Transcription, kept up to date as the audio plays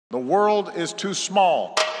The world is too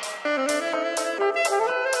small.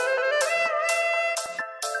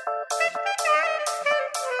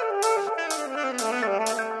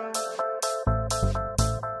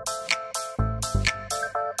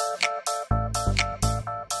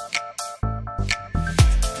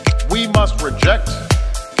 We must reject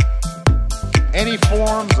any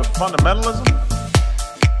forms of fundamentalism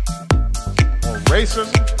or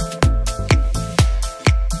racism.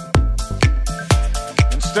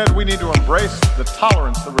 Instead, we need to embrace the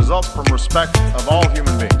tolerance that results from respect of all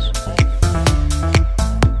human beings.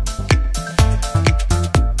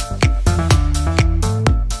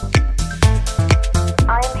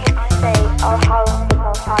 I am here to say our house is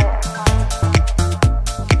on fire.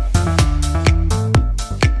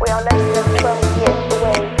 We are less than 12 years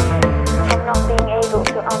away from not being able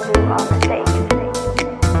to undo our mistakes.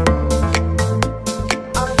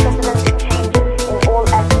 Unprecedented changes in all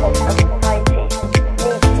aspects of society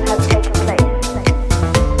need to have taken place.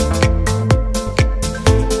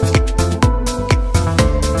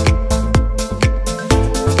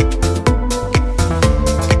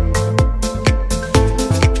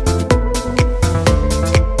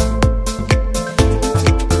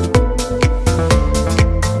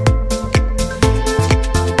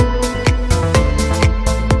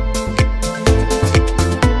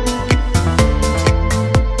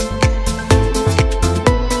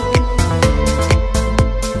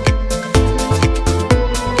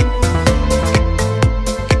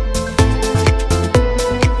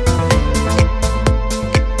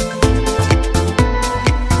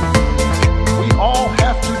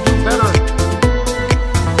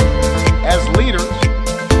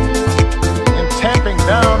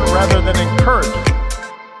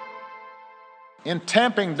 In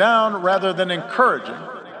tamping down rather than encouraging.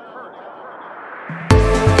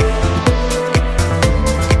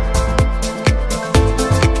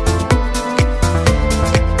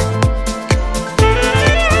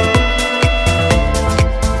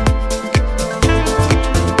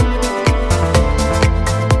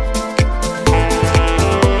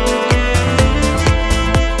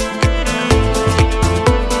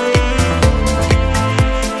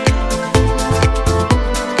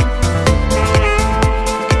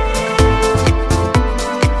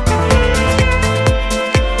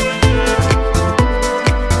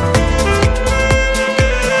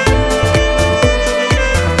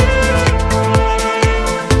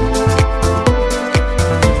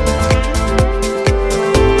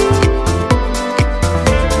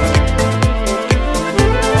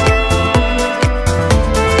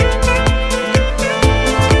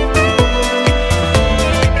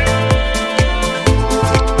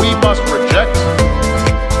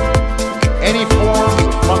 Any forms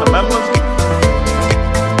of fundamentalism,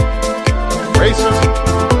 racism.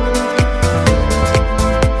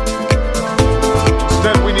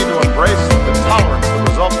 Instead, we need to embrace the tolerance that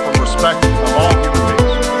results from respect of all human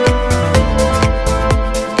beings.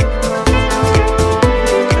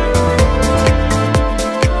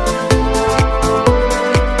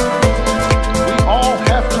 We all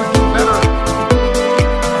have to do better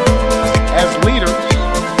as leaders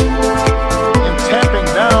in tamping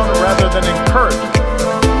down rather than encouraging.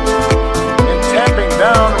 In tamping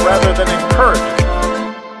down rather than encouraging.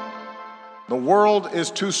 The world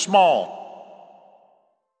is too small.